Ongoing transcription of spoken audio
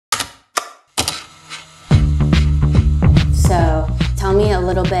So tell me a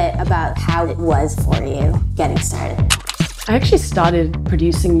little bit about how it was for you getting started. I actually started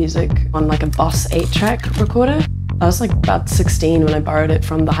producing music on like a Boss 8-track recorder. I was like about 16 when I borrowed it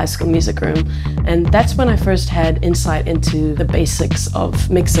from the high school music room. And that's when I first had insight into the basics of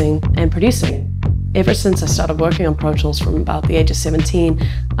mixing and producing. Ever since I started working on Pro Tools from about the age of 17,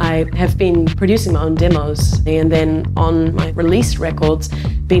 I have been producing my own demos, and then on my released records,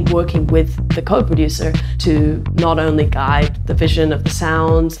 been working with the co-producer to not only guide the vision of the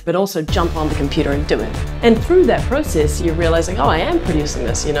sounds, but also jump on the computer and do it. And through that process, you're realizing, oh, I am producing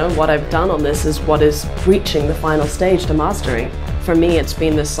this, you know, what I've done on this is what is reaching the final stage to mastering. For me, it's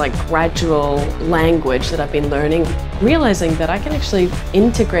been this like gradual language that I've been learning, realizing that I can actually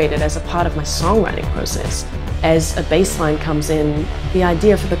integrate it as a part of my songwriting process. As a bass line comes in, the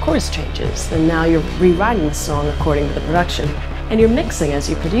idea for the chorus changes, and now you're rewriting the song according to the production, and you're mixing as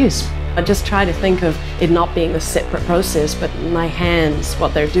you produce. I just try to think of it not being a separate process, but my hands,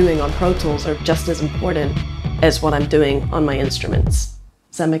 what they're doing on Pro Tools, are just as important as what I'm doing on my instruments.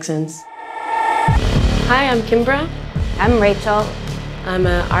 Does that make sense? Hi, I'm Kimbra. I'm Rachel. I'm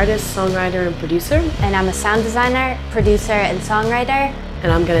an artist, songwriter, and producer. And I'm a sound designer, producer, and songwriter.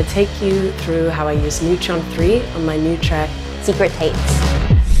 And I'm going to take you through how I use Neutron 3 on my new track, Secret Tapes.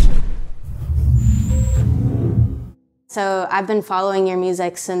 So I've been following your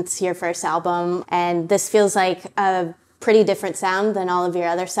music since your first album, and this feels like a pretty different sound than all of your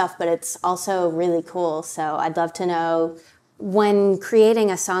other stuff, but it's also really cool. So I'd love to know, when creating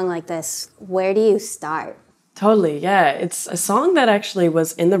a song like this, where do you start? Totally, yeah. It's a song that actually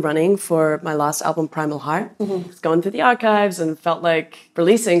was in the running for my last album, Primal Heart. I was going through the archives and felt like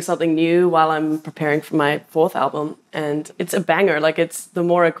releasing something new while I'm preparing for my fourth album. And it's a banger, like it's the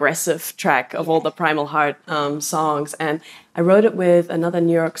more aggressive track of all the Primal Heart songs. And I wrote it with another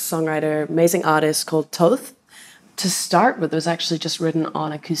New York songwriter, amazing artist called Toth. To start with, it was actually just written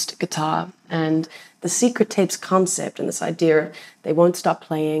on acoustic guitar. And the Secret Tapes concept and this idea of they won't stop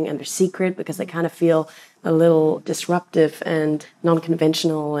playing and they're secret because they kind of feel a little disruptive and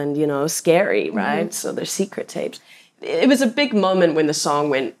non-conventional and, you know, scary, right? So they're secret tapes. It was a big moment when the song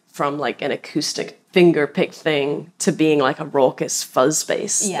went from like an acoustic finger-picked thing to being like a raucous fuzz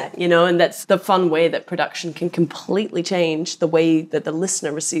bass thing, you know? And that's the fun way that production can completely change the way that the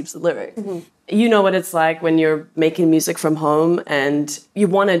listener receives the lyric. You know what it's like when you're making music from home and you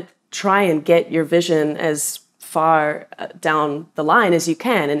want to try and get your vision as far down the line as you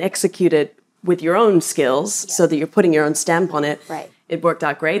can and execute it with your own skills so that you're putting your own stamp on it. Right. It worked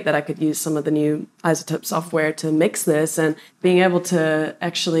out great that I could use some of the new iZotope software to mix this, and being able to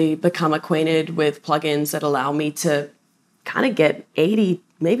actually become acquainted with plugins that allow me to kind of get 80,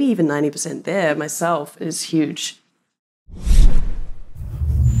 maybe even 90% there myself is huge.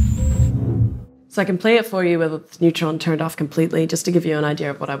 So I can play it for you with Neutron turned off completely, just to give you an idea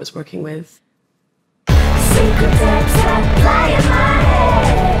of what I was working with. Secret tapes that play in my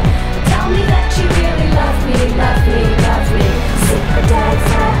head. Tell me that you really love me, love me, love me. Secret tapes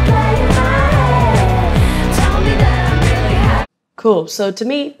that play in my head. Tell me that I'm really happy. Cool. So to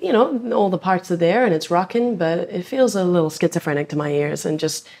me, you know, all the parts are there and it's rocking, but it feels a little schizophrenic to my ears and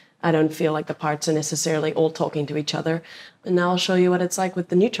just, I don't feel like the parts are necessarily all talking to each other. And now I'll show you what it's like with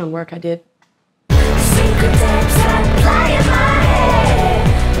the Neutron work I did. Secret tapes that play in my head.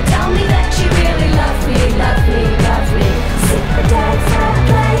 Tell me that you really love me, love me, love me. Secret tapes that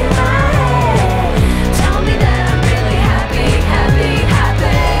play in my head. Tell me that I'm really happy, happy,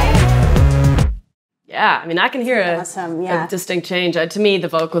 happy. Yeah, I mean, I can hear Awesome, a distinct change. To me, the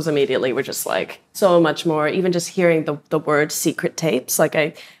vocals immediately were just like so much more, even just hearing the word secret tapes, like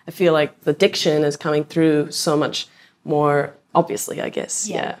I feel like the diction is coming through so much more obviously, I guess.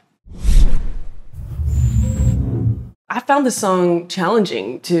 Yeah. I found the song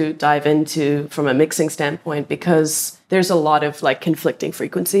challenging to dive into from a mixing standpoint because there's a lot of like conflicting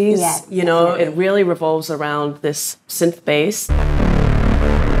frequencies. Yeah, you know, it really revolves around this synth bass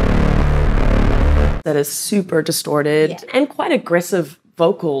that is super distorted and quite aggressive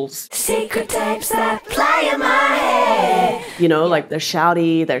vocals. Secret tapes that play in my head. You know, like they're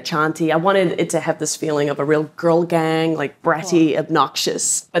shouty, they're chanty. I wanted it to have this feeling of a real girl gang, like bratty,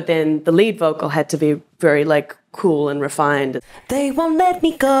 obnoxious. But then the lead vocal had to be very like cool and refined. They won't let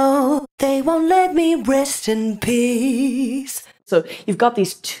me go. They won't let me rest in peace. So you've got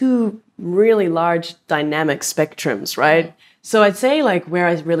these two really large dynamic spectrums, right? So I'd say like where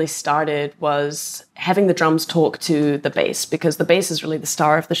I really started was having the drums talk to the bass, because the bass is really the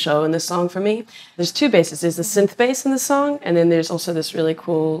star of the show in this song for me. There's two basses. There's the synth bass in the song, and then there's also this really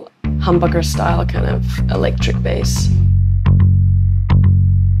cool humbucker style kind of electric bass.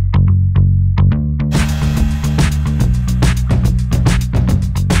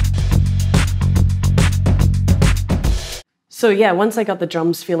 So yeah, once I got the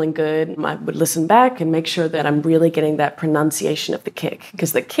drums feeling good, I would listen back and make sure that I'm really getting that pronunciation of the kick,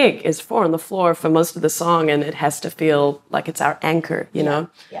 because the kick is 4 on the floor for most of the song, and it has to feel like it's our anchor, you know?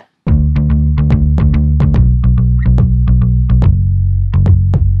 Yeah.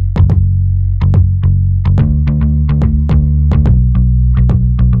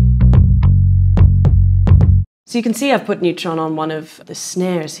 So you can see I've put Neutron on one of the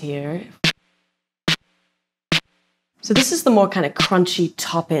snares here. So this is the more kind of crunchy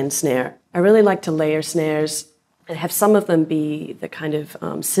top-end snare. I really like to layer snares and have some of them be the kind of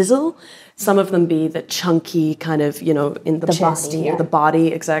sizzle, some of them be the chunky kind of, you know, in the chest body, here, yeah. the body,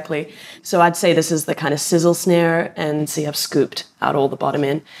 exactly. So I'd say this is the kind of sizzle snare, and see I've scooped out all the bottom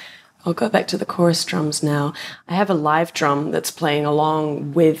end. I'll go back to the chorus drums now. I have a live drum that's playing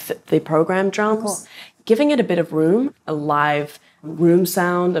along with the program drums, Cool. giving it a bit of room, a live room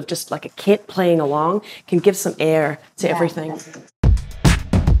sound of just like a kit playing along can give some air to everything. So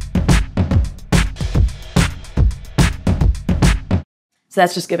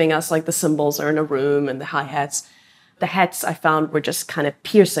that's just giving us like the cymbals are in a room and the hi-hats. The hats I found were just kind of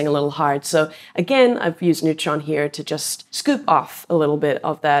piercing a little hard. So again, I've used Neutron here to just scoop off a little bit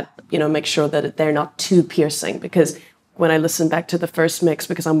of that, you know, make sure that they're not too piercing, because when I listen back to the first mix,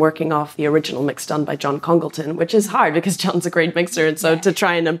 because I'm working off the original mix done by John Congleton, which is hard because John's a great mixer. And so to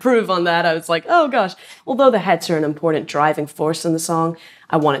try and improve on that, I was like, oh gosh, although the hats are an important driving force in the song,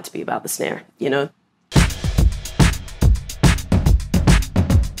 I want it to be about the snare, you know?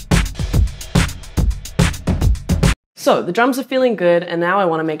 So the drums are feeling good, and now I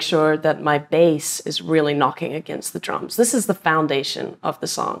want to make sure that my bass is really knocking against the drums. This is the foundation of the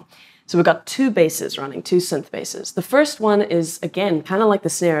song. So we've got 2 basses running, 2 synth basses. The first one is, again, kind of like the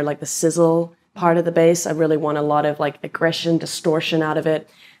snare, like the sizzle part of the bass. I really want a lot of like aggression, distortion out of it.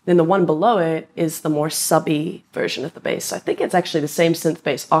 Then the one below it is the more subby version of the bass. So I think it's actually the same synth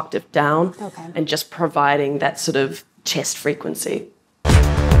bass octave down, and just providing that sort of chest frequency.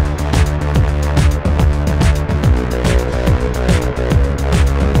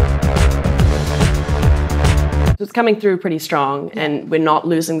 So it's coming through pretty strong, and we're not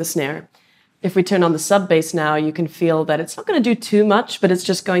losing the snare. If we turn on the sub bass now, you can feel that it's not going to do too much, but it's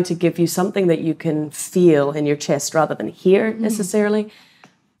just going to give you something that you can feel in your chest rather than hear necessarily.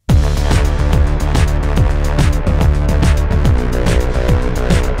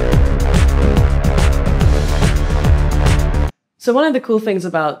 So one of the cool things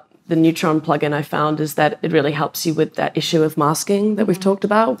about the Neutron plugin I found is that it really helps you with that issue of masking that we've talked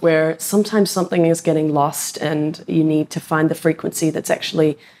about, where sometimes something is getting lost and you need to find the frequency that's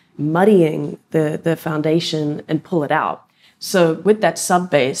actually muddying the foundation and pull it out. So with that sub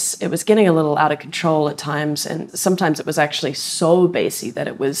bass, it was getting a little out of control at times, and sometimes it was actually so bassy that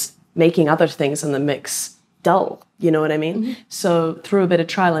it was making other things in the mix dull, you know what I mean? So through a bit of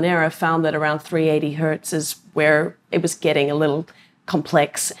trial and error, I found that around 380 hertz is where it was getting a little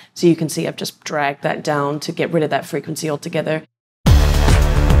complex. So you can see I've just dragged that down to get rid of that frequency altogether.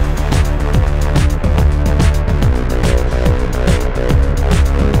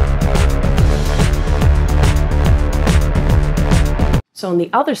 So on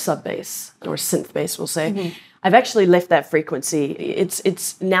the other sub bass, or synth bass we'll say, I've actually left that frequency.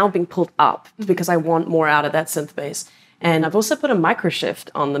 It's now being pulled up because I want more out of that synth bass. And I've also put a micro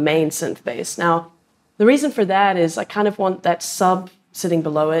shift on the main synth bass. Now, the reason for that is I kind of want that sub sitting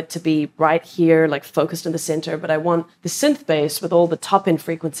below it to be right here, like focused in the center, but I want the synth bass with all the top end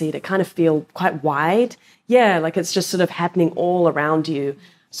frequency to kind of feel quite wide. Yeah, like it's just sort of happening all around you.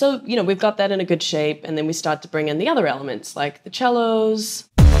 So, you know, we've got that in a good shape, and then we start to bring in the other elements like the cellos.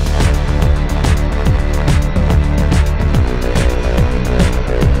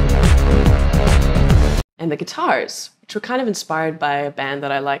 And the guitars, which were kind of inspired by a band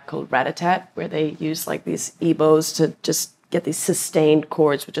that I like called Rat-a-tat, where they use like these ebows to just get these sustained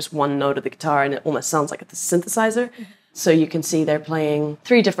chords with just one note of the guitar, and it almost sounds like it's a synthesizer. So you can see they're playing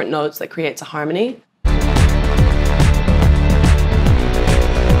 3 different notes that creates a harmony.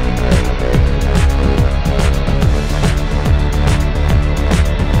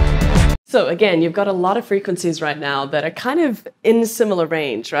 So again, you've got a lot of frequencies right now that are kind of in similar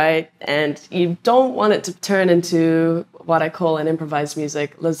range, right? And you don't want it to turn into what I call in improvised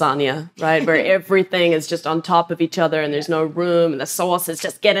music lasagna, right? Where everything is just on top of each other and there's no room and the sauce is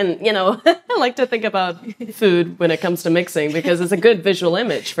just getting, you know, I like to think about food when it comes to mixing because it's a good visual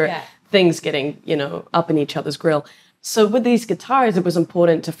image for things getting, you know, up in each other's grill. So with these guitars, it was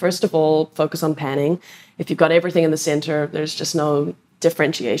important to, first of all, focus on panning. If you've got everything in the center, there's just no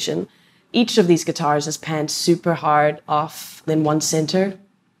differentiation. Each of these guitars is panned super hard off in one center.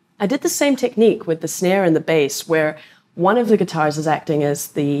 I did the same technique with the snare and the bass, where One of the guitars is acting as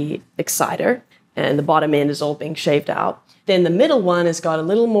the exciter, and the bottom end is all being shaved out. Then the middle one has got a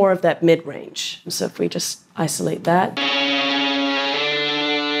little more of that mid-range. So if we just isolate that.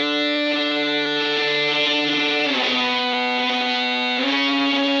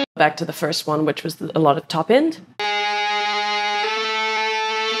 Back to the first one, which was a lot of top end.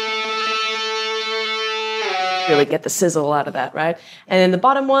 Really get the sizzle out of that, right? And then the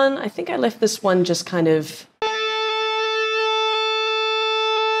bottom one, I think I left this one just kind of...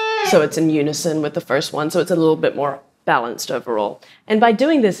 so it's in unison with the first one, so it's a little bit more balanced overall. And by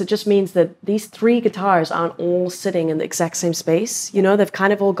doing this, it just means that these three guitars aren't all sitting in the exact same space. You know, they've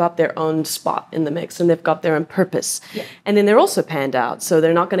kind of all got their own spot in the mix, and they've got their own purpose. Yeah. And then they're also panned out, so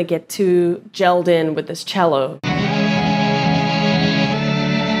they're not going to get too gelled in with this cello.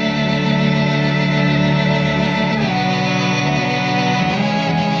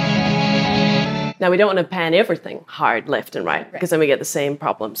 Now, we don't want to pan everything hard left and right, because then we get the same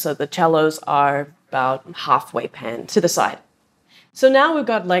problem. So the cellos are about halfway panned to the side. So now we've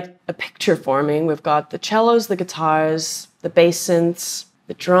got like a picture forming. We've got the cellos, the guitars, the bass synths,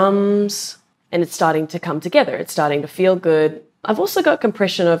 the drums, and it's starting to come together. It's starting to feel good. I've also got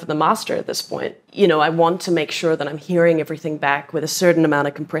compression over the master at this point. You know, I want to make sure that I'm hearing everything back with a certain amount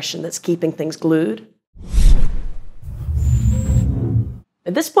of compression that's keeping things glued.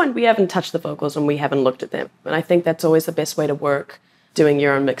 At this point, we haven't touched the vocals and we haven't looked at them. And I think that's always the best way to work doing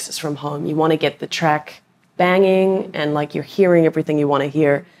your own mixes from home. You want to get the track banging and like you're hearing everything you want to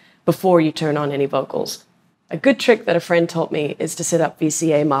hear before you turn on any vocals. A good trick that a friend taught me is to set up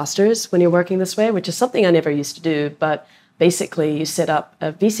VCA masters when you're working this way, which is something I never used to do. But basically, you set up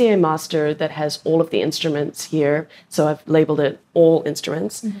a VCA master that has all of the instruments here. So I've labeled it all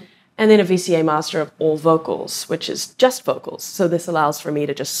instruments. Mm-hmm. And then a VCA master of all vocals, which is just vocals. So this allows for me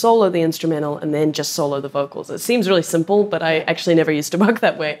to just solo the instrumental and then just solo the vocals. It seems really simple, but I actually never used to work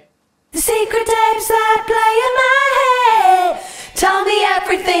that way. The secret tapes that play in my head tell me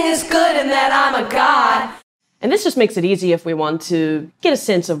everything is good and that I'm a god. And this just makes it easy if we want to get a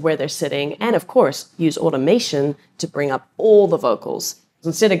sense of where they're sitting and, of course, use automation to bring up all the vocals.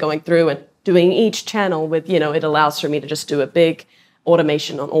 Instead of going through and doing each channel with, you know, it allows for me to just do a big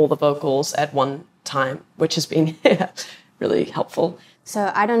automation on all the vocals at one time, which has been really helpful.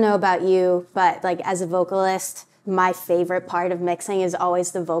 So I don't know about you, but like as a vocalist, my favorite part of mixing is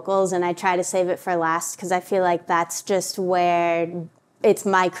always the vocals, and I try to save it for last because I feel like that's just where it's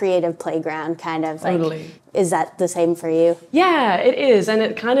my creative playground, kind of. Totally. Like, is that the same for you? Yeah, it is. And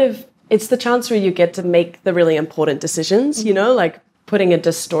it's the chance where you get to make the really important decisions, you know, like putting a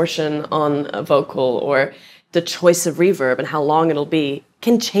distortion on a vocal or the choice of reverb and how long it'll be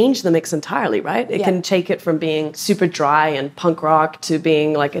can change the mix entirely, right? It can take it from being super dry and punk rock to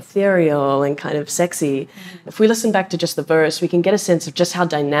being like ethereal and kind of sexy. Mm-hmm. If we listen back to just the verse, we can get a sense of just how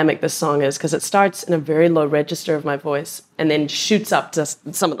dynamic this song is, because it starts in a very low register of my voice and then shoots up to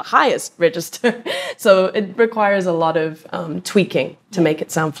some of the highest register. So it requires a lot of tweaking to make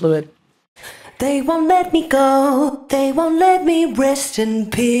it sound fluid. They won't let me go, they won't let me rest in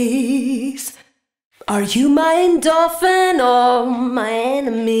peace. Are you my endorphin or my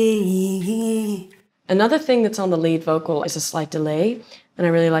enemy? Another thing that's on the lead vocal is a slight delay, and I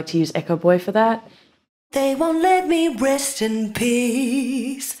really like to use Echo Boy for that. They won't let me rest in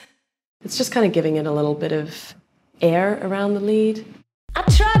peace. It's just kind of giving it a little bit of air around the lead. I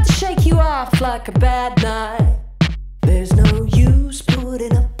tried to shake you off like a bad night. There's no use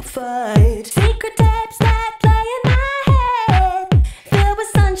putting up a fight. Secret tapes that play in my head, filled with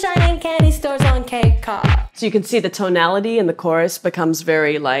sunshine and candy stores on Cape Cod. So you can see the tonality in the chorus becomes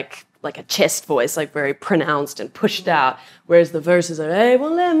very like a chest voice, like very pronounced and pushed out, whereas the verses are, they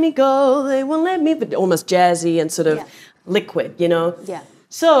won't let me go, they won't let me, but almost jazzy and sort of liquid, you know? Yeah.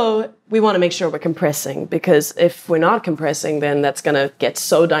 So we want to make sure we're compressing, because if we're not compressing, then that's going to get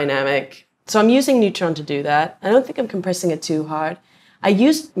so dynamic. So I'm using Neutron to do that. I don't think I'm compressing it too hard. I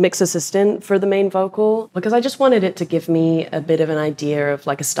used Mix Assistant for the main vocal because I just wanted it to give me a bit of an idea of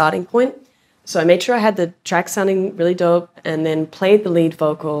like a starting point. So I made sure I had the track sounding really dope and then played the lead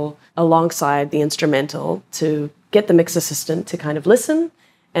vocal alongside the instrumental to get the Mix Assistant to kind of listen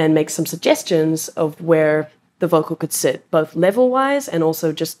and make some suggestions of where the vocal could sit, both level-wise and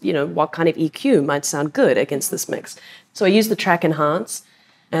also just, you know, what kind of EQ might sound good against this mix. So I used the track enhance,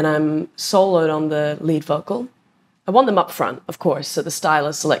 and I'm soloed on the lead vocal. I want them up front, of course, so the style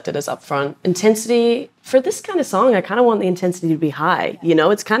is selected as up front. Intensity, for this kind of song, I kind of want the intensity to be high, you know?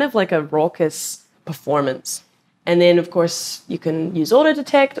 It's kind of like a raucous performance. And then, of course, you can use auto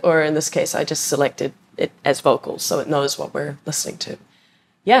detect, or in this case, I just selected it as vocals, so it knows what we're listening to.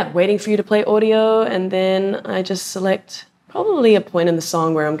 yeah, waiting for you to play audio, and then I just select probably a point in the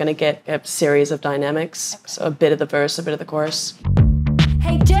song where I'm going to get a series of dynamics. So a bit of the verse, a bit of the chorus.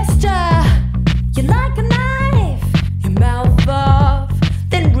 Hey, gesture, you're like a knife, your mouth off,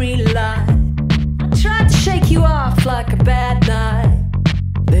 then realize I tried to shake you off like a bad night.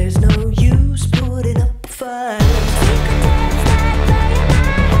 There's no use putting up a fight.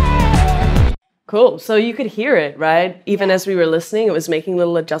 Cool. So you could hear it, right? Even as we were listening, it was making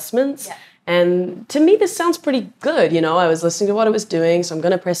little adjustments. Yeah. And to me, this sounds pretty good. You know, I was listening to what it was doing, so I'm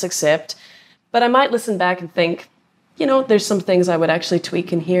going to press accept. But I might listen back and think, you know, there's some things I would actually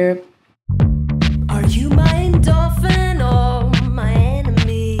tweak in here. Are you my endorphin or my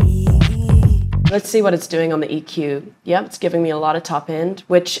enemy? Let's see what it's doing on the EQ. Yep, it's giving me a lot of top end,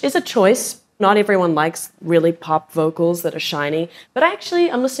 which is a choice. Not everyone likes really pop vocals that are shiny. But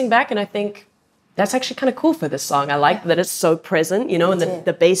I'm listening back and I think, that's actually kind of cool for this song. I like that it's so present, you know, and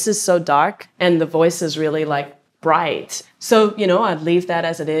the bass is so dark and the voice is really like bright. So, you know, I'd leave that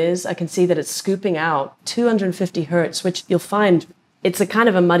as it is. I can see that it's scooping out 250 hertz, which you'll find it's a kind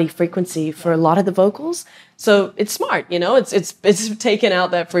of a muddy frequency for a lot of the vocals. So it's smart, you know, it's taken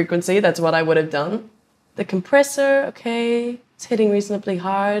out that frequency. That's what I would have done. The compressor, okay, it's hitting reasonably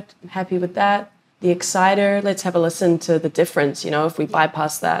hard. I'm happy with that. The exciter, let's have a listen to the difference, you know, if we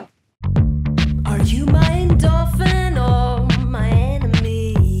bypass that. Are you my endorphin or my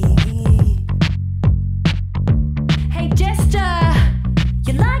enemy? Hey, gesture,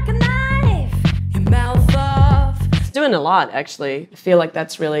 you're like a knife, your mouth off. It's doing a lot, actually. I feel like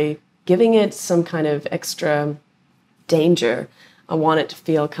that's really giving it some kind of extra danger. I want it to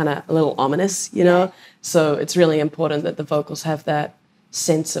feel kind of a little ominous, you know? So it's really important that the vocals have that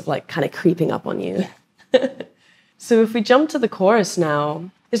sense of like kind of creeping up on you. So if we jump to the chorus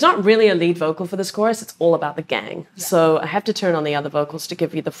now, there's not really a lead vocal for this chorus. It's all about the gang. Yeah. So I have to turn on the other vocals to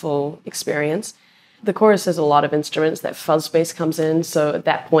give you the full experience. The chorus has a lot of instruments. That fuzz bass comes in. So at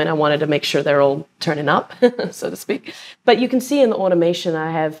that point, I wanted to make sure they're all turning up, so to speak. But you can see in the automation,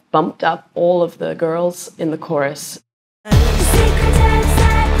 I have bumped up all of the girls in the chorus.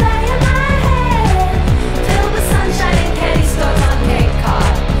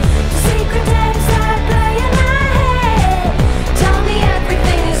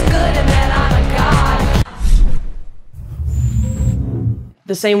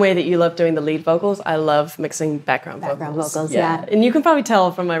 The same way that you love doing the lead vocals, I love mixing background vocals. Yeah. And you can probably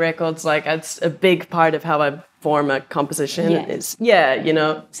tell from my records, like, it's a big part of how I form a composition is, you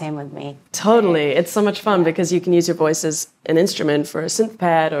know. Same with me. Totally. It's so much fun because you can use your voice as an instrument for a synth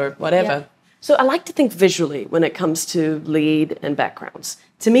pad or whatever. Yeah. So I like to think visually when it comes to lead and backgrounds.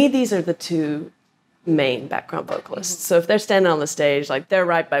 To me, these are the two main background vocalists. So if they're standing on the stage, like they're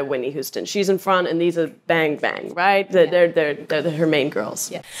right by Whitney Houston. She's in front and these are bang, bang, right? They're her main girls.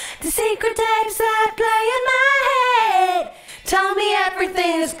 Yeah. The secret tapes that play in my head tell me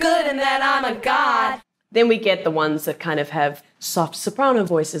everything is good and that I'm a god. Then we get the ones that kind of have soft soprano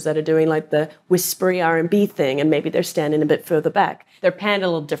voices that are doing like the whispery R&B thing, and maybe they're standing a bit further back. They're panned a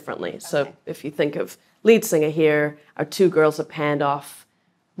little differently. So if you think of lead singer here, our two girls are panned off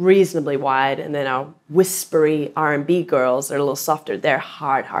reasonably wide, and then our whispery R&B girls are a little softer. They're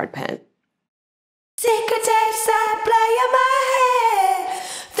hard pan. Secret tapes that play in my head,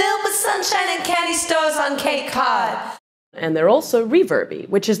 filled with sunshine and candy stores on Cape Cod. And they're also reverby,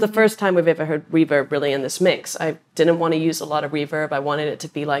 which is the first time we've ever heard reverb really in this mix. I didn't want to use a lot of reverb. I wanted it to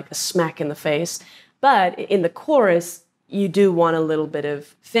be like a smack in the face. But in the chorus, you do want a little bit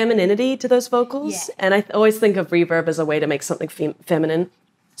of femininity to those vocals. Yeah. And I always think of reverb as a way to make something feminine.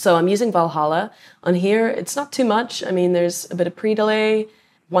 So I'm using Valhalla on here. It's not too much. I mean, there's a bit of pre-delay,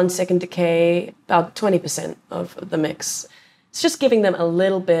 1 second decay, about 20% of the mix. It's just giving them a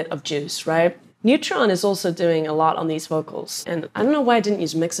little bit of juice, right? Neutron is also doing a lot on these vocals. And I don't know why I didn't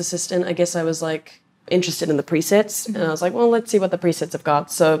use Mix Assistant. I guess I was like interested in the presets. And I was like, well, let's see what the presets have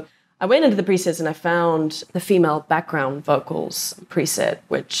got. So I went into the presets and I found the female background vocals preset,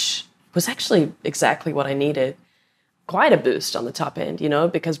 which was actually exactly what I needed. Quite a boost on the top end, you know,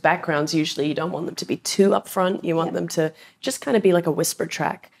 because backgrounds, usually you don't want them to be too upfront. You want them to just kind of be like a whisper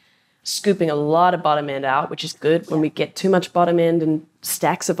track, scooping a lot of bottom end out, which is good. When we get too much bottom end and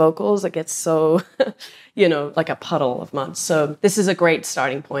stacks of vocals, it gets so, you know, like a puddle of mud. So this is a great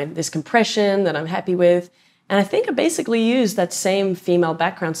starting point. There's compression that I'm happy with. And I think I basically used that same female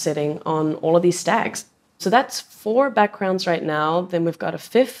background setting on all of these stacks. So that's 4 backgrounds right now. Then we've got a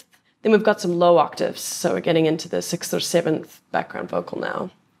 5th. Then we've got some low octaves, so we're getting into the 6th or 7th background vocal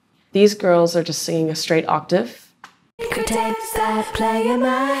now. These girls are just singing a straight octave. That play in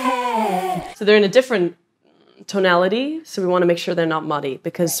my head. So they're in a different tonality, so we want to make sure they're not muddy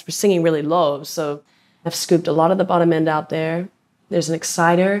because we're singing really low. So I've scooped a lot of the bottom end out there. There's an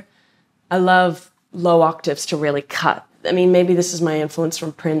exciter. I love low octaves to really cut. I mean, maybe this is my influence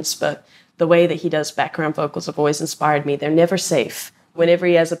from Prince, but the way that he does background vocals have always inspired me. They're never safe. Whenever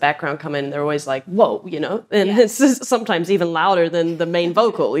he has a background come in, they're always like, whoa, you know? And it's sometimes even louder than the main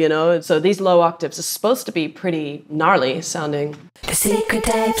vocal, you know? So these low octaves are supposed to be pretty gnarly sounding. The secret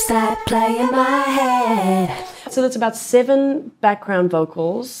tapes that play in my head. So that's about 7 background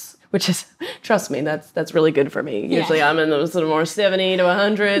vocals, which is, trust me, that's really good for me. Usually I'm in those sort of more 70 to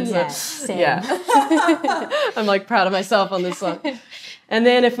 100. So, Yeah. I'm like proud of myself on this one. And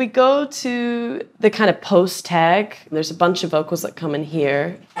then if we go to the kind of post tag, there's a bunch of vocals that come in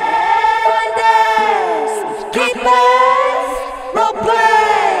here. Keepers, role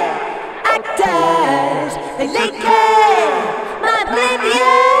play, actors, they link my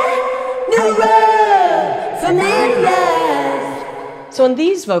oblivion, new road, familiar. So on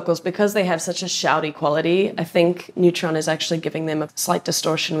these vocals, because they have such a shouty quality, I think Neutron is actually giving them a slight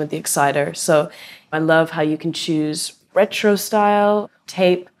distortion with the exciter. So I love how you can choose retro style,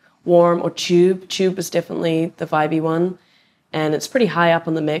 tape, warm, or tube. Tube is definitely the vibey one. And it's pretty high up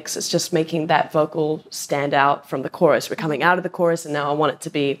on the mix. It's just making that vocal stand out from the chorus. We're coming out of the chorus, and now I want it to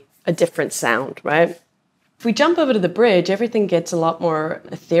be a different sound, right? If we jump over to the bridge, everything gets a lot more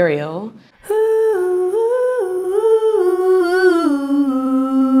ethereal.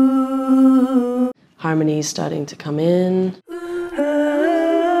 Harmonies starting to come in.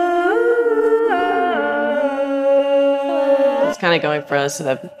 Kind of going for a sort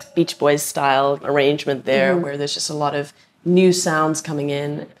of Beach Boys style arrangement there, where there's just a lot of new sounds coming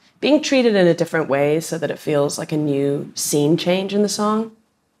in, being treated in a different way so that it feels like a new scene change in the song.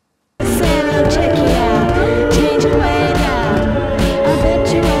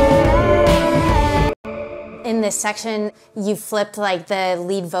 In this section, you flipped like the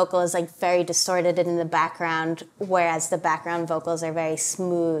lead vocal is like very distorted in the background, whereas the background vocals are very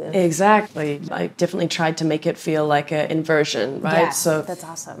smooth. Exactly. I definitely tried to make it feel like an inversion, right? Yeah, so that's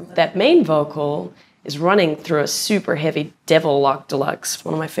awesome. That main vocal is running through a super heavy Devil Lock Deluxe,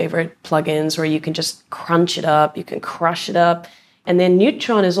 one of my favorite plugins where you can just crunch it up, you can crush it up. And then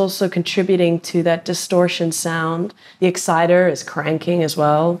Neutron is also contributing to that distortion sound. The exciter is cranking as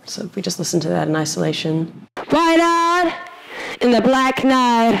well. So if we just listen to that in isolation. White out in the black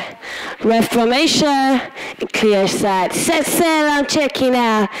night, reformation, clear sight. Set sail, I'm checking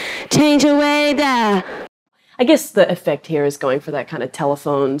out, change away there. I guess the effect here is going for that kind of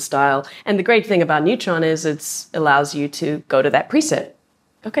telephone style. And the great thing about Neutron is it allows you to go to that preset.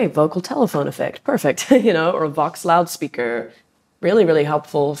 Okay, vocal telephone effect, perfect, you know, or a Vox loudspeaker. Really, really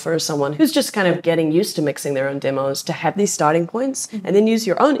helpful for someone who's just kind of getting used to mixing their own demos to have these starting points and then use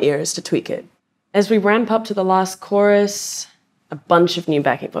your own ears to tweak it. As we ramp up to the last chorus, a bunch of new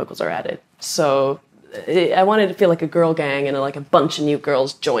backing vocals are added. So I wanted to feel like a girl gang and like a bunch of new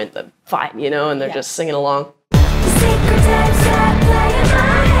girls joined the fight, you know, and they're just singing along. Secret tapes that play in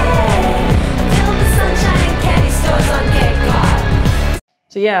my head. Fill the sunshine and candy stores on Cape Cod.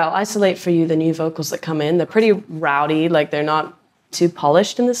 So yeah, I'll isolate for you the new vocals that come in. They're pretty rowdy, like they're not too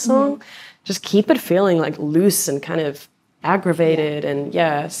polished in this song. Just keep it feeling like loose and kind of aggravated and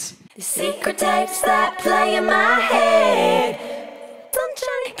yes. The secret tapes that play in my head.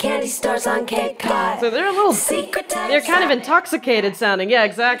 Sunshine and candy stores on Cape Cod. So they're a little, Secret tapes. they're kind of intoxicated sounding. Yeah,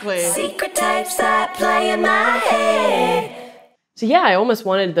 exactly. Secret tapes that play in my head. So yeah, I almost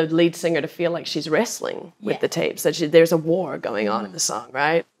wanted the lead singer to feel like she's wrestling with the tapes, that there's a war going on in the song,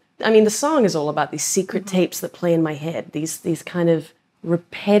 right? I mean, the song is all about these secret tapes that play in my head, these kind of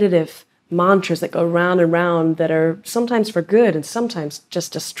repetitive mantras that go round and round that are sometimes for good and sometimes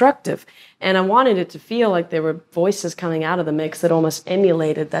just destructive. And I wanted it to feel like there were voices coming out of the mix that almost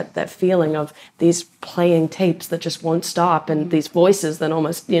emulated that feeling of these playing tapes that just won't stop and these voices that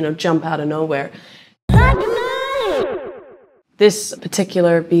almost, you know, jump out of nowhere. This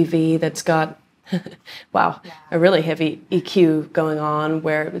particular BV that's got, wow, a really heavy EQ going on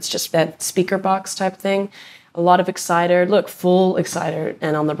where it's just that speaker box type thing. A lot of exciter, look, full exciter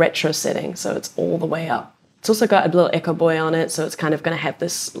and on the retro setting, so it's all the way up. It's also got a little echo boy on it, so it's kind of going to have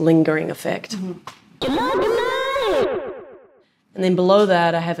this lingering effect. And then below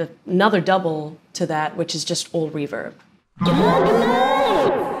that, I have another double to that, which is just all reverb.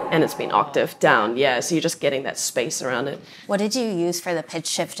 And it's been octave down, yeah, so you're just getting that space around it. What did you use for the pitch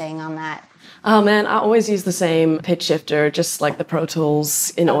shifting on that? Oh man, I always use the same pitch shifter, just like the Pro Tools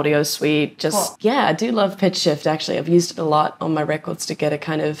in Audio Suite. Just, yeah, I do love pitch shift, actually. I've used it a lot on my records to get a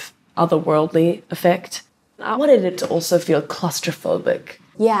kind of otherworldly effect. I wanted it to also feel claustrophobic.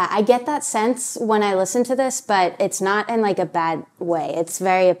 Yeah, I get that sense when I listen to this, but it's not in like a bad way. It's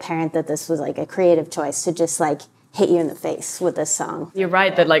very apparent that this was like a creative choice to just like hit you in the face with this song. You're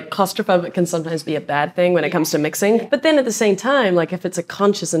right that like claustrophobic can sometimes be a bad thing when it comes to mixing. But then at the same time, like if it's a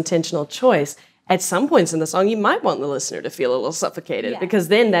conscious, intentional choice, at some points in the song, you might want the listener to feel a little suffocated because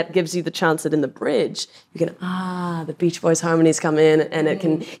then that gives you the chance that in the bridge, you can, the Beach Boys harmonies come in and it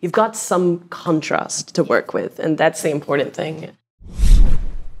can, you've got some contrast to work with. And that's the important thing.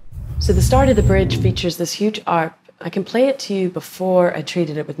 So the start of the bridge features this huge arp. I can play it to you before I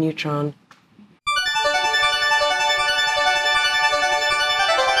treated it with Neutron.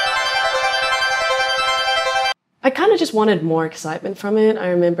 I kind of just wanted more excitement from it. I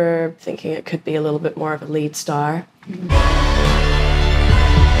remember thinking it could be a little bit more of a lead star.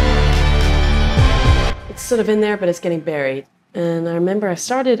 It's sort of in there, but it's getting buried. And I remember I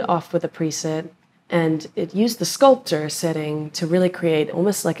started off with a preset, and it used the sculptor setting to really create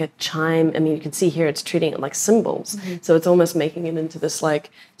almost like a chime. I mean, you can see here it's treating it like cymbals. So it's almost making it into this like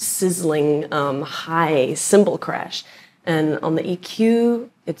sizzling high cymbal crash. And on the EQ,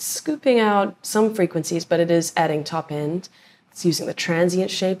 it's scooping out some frequencies, but it is adding top end. It's using the transient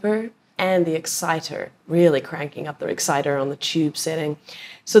shaper and the exciter, really cranking up the exciter on the tube setting.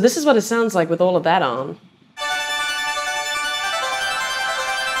 So this is what it sounds like with all of that on.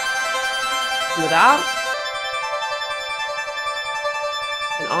 Without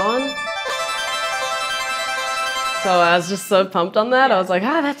and on. So I was just so pumped on that. I was like,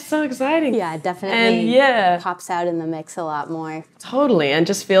 that's so exciting. Yeah, definitely and pops out in the mix a lot more. Totally, and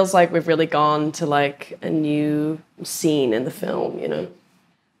just feels like we've really gone to like a new scene in the film, you know.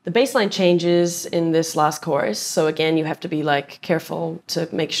 The bass line changes in this last chorus, so again, you have to be like careful to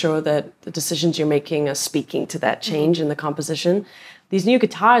make sure that the decisions you're making are speaking to that change in the composition. These new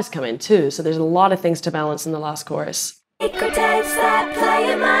guitars come in too, so there's a lot of things to balance in the last chorus. Secret tapes that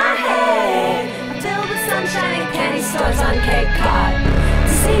play in my head until the sunshine and candy stores on Cape Cod.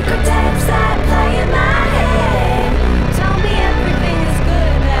 Secret tapes that play in my head tell me everything is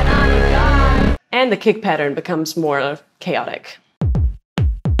good and I'm God. And the kick pattern becomes more chaotic.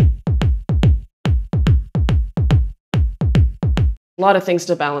 A lot of things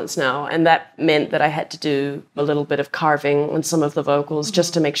to balance now, and that meant that I had to do a little bit of carving on some of the vocals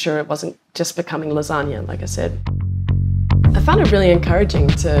just to make sure it wasn't just becoming lasagna, like I said. I found it really encouraging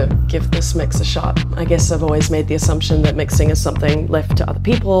to give this mix a shot. I guess I've always made the assumption that mixing is something left to other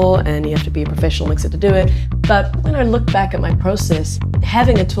people and you have to be a professional mixer to do it. But when I look back at my process,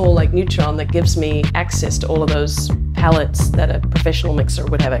 having a tool like Neutron that gives me access to all of those palettes that a professional mixer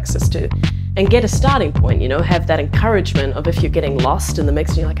would have access to, and get a starting point, you know, have that encouragement of if you're getting lost in the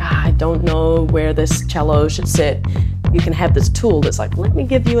mix and you're like, I don't know where this cello should sit, you can have this tool that's like, let me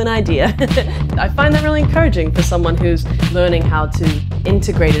give you an idea. I find that really encouraging for someone who's learning how to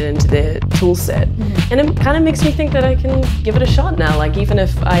integrate it into their tool set. And it kind of makes me think that I can give it a shot now. Like, even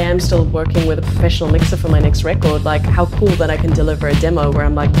if I am still working with a professional mixer for my next record, like how cool that I can deliver a demo where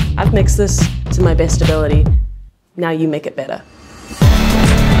I'm like, I've mixed this to my best ability, now you make it better.